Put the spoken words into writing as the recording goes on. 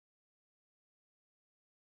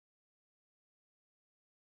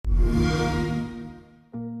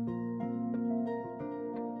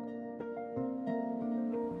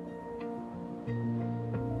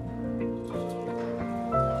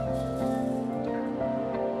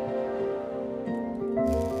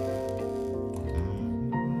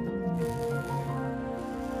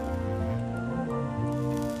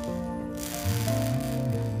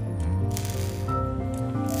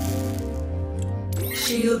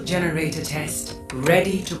Shield generator test.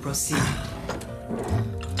 Ready to proceed.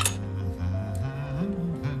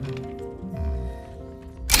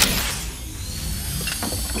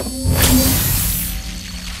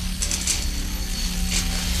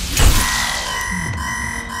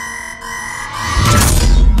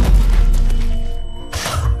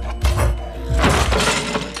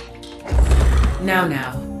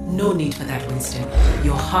 Now. No need for that, Winston.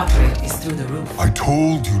 Your heart rate is through the roof. I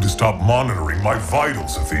told you to stop monitoring my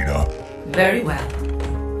vitals, Athena. Very well.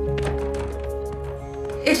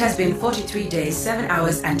 It has been 43 days, 7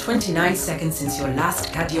 hours, and 29 seconds since your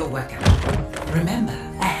last cardio workout. Remember,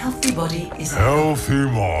 a healthy body is a healthy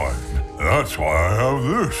mind. That's why I have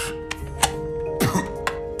this.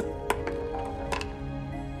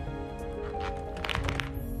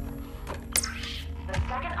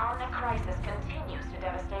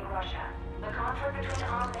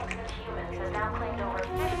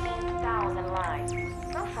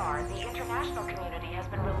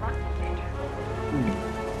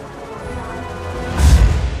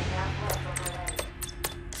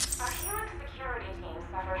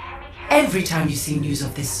 Every time you see news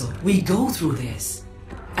of this sort, we go through this.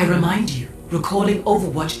 I remind you, recalling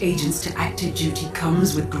Overwatch agents to active duty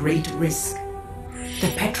comes with great risk.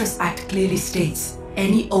 The Petrus Act clearly states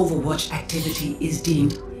any Overwatch activity is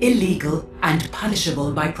deemed illegal and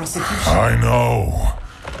punishable by prosecution. I know.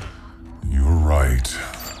 You're right.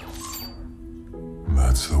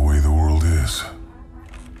 That's the way the world is.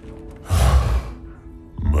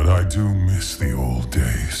 But I do miss the old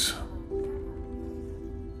days.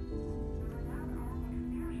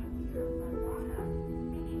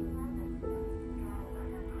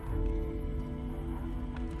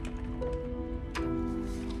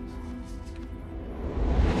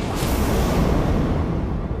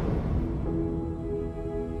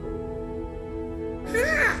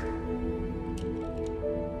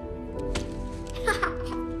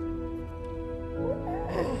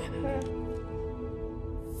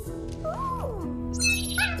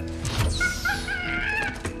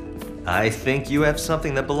 I think you have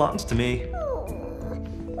something that belongs to me.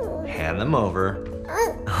 Hand them over.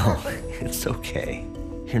 Oh, it's okay.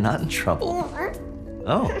 You're not in trouble.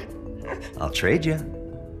 Oh, I'll trade you.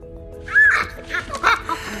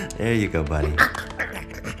 There you go, buddy.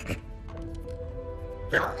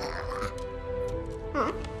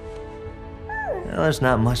 Well, there's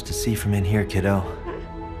not much to see from in here, kiddo.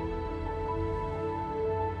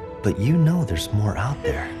 But you know there's more out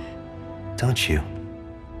there, don't you?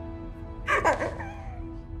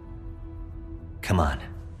 Come on.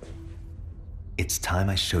 It's time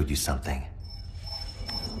I showed you something.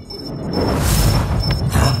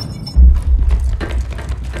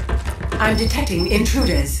 I'm detecting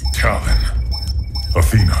intruders. Talon.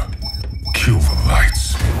 Athena. Kill the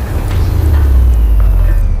lights.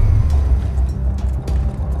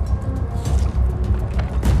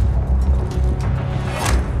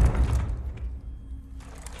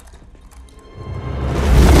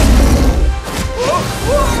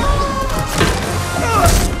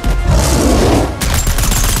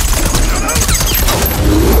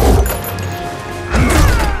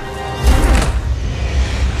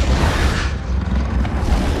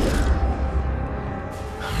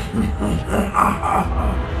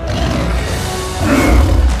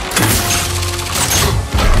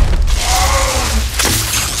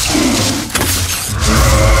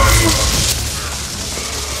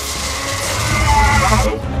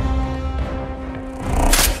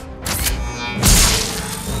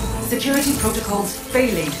 Security protocols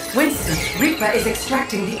failing. Winston, Reaper is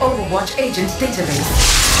extracting the Overwatch agent database.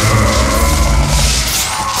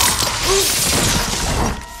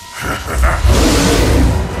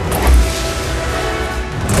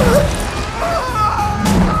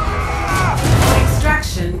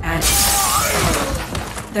 Extraction at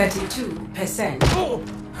 32%.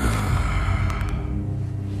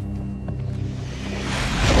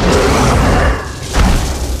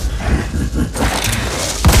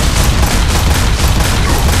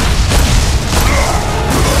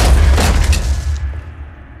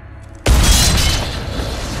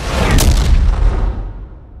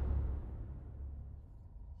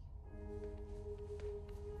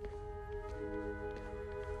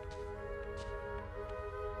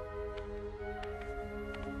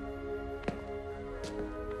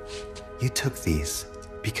 You took these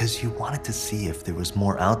because you wanted to see if there was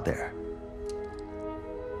more out there.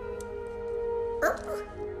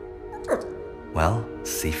 Well,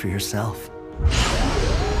 see for yourself.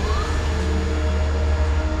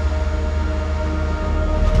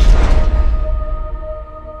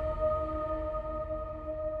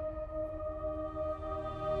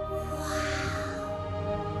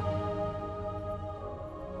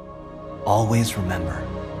 Always remember,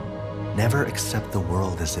 never accept the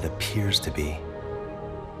world as it appears to be.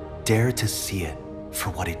 Dare to see it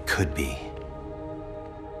for what it could be.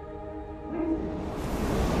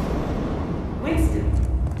 Winston!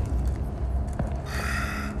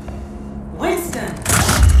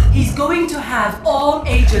 Winston! He's going to have all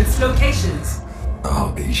agents' locations.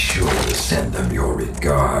 I'll be sure to send them your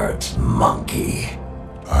regards, monkey.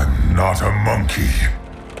 I'm not a monkey.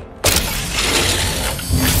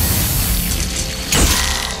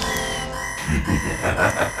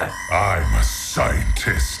 I'm a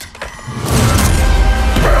scientist.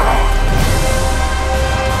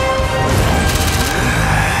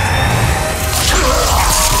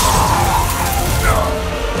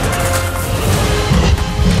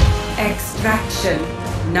 Extraction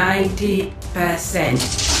 90%.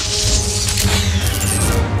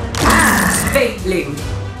 Failing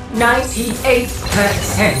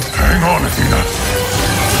 98%. Hang on, Athena.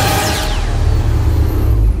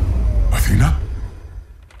 Athena?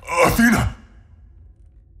 Athena!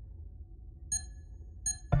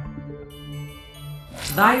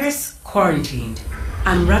 Virus quarantined.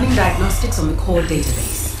 I'm running diagnostics on the core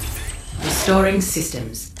database. Restoring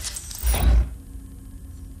systems.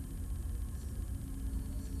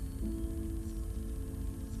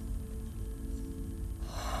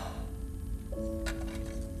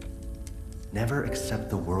 Never accept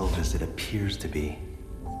the world as it appears to be.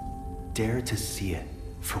 Dare to see it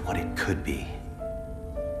for what it could be.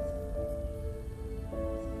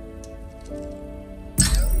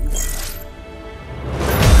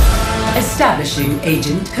 Establishing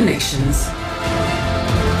agent connections.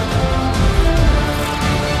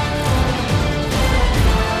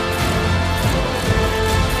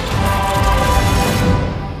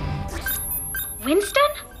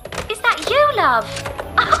 Winston? Is that you, love?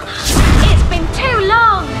 It's been too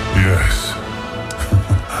long! Yes.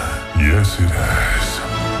 Yes, it has.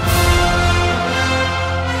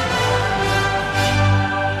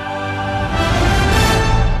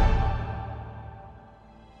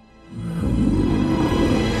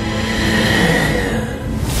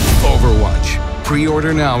 Overwatch.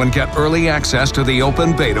 Pre-order now and get early access to the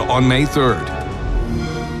open beta on May 3rd.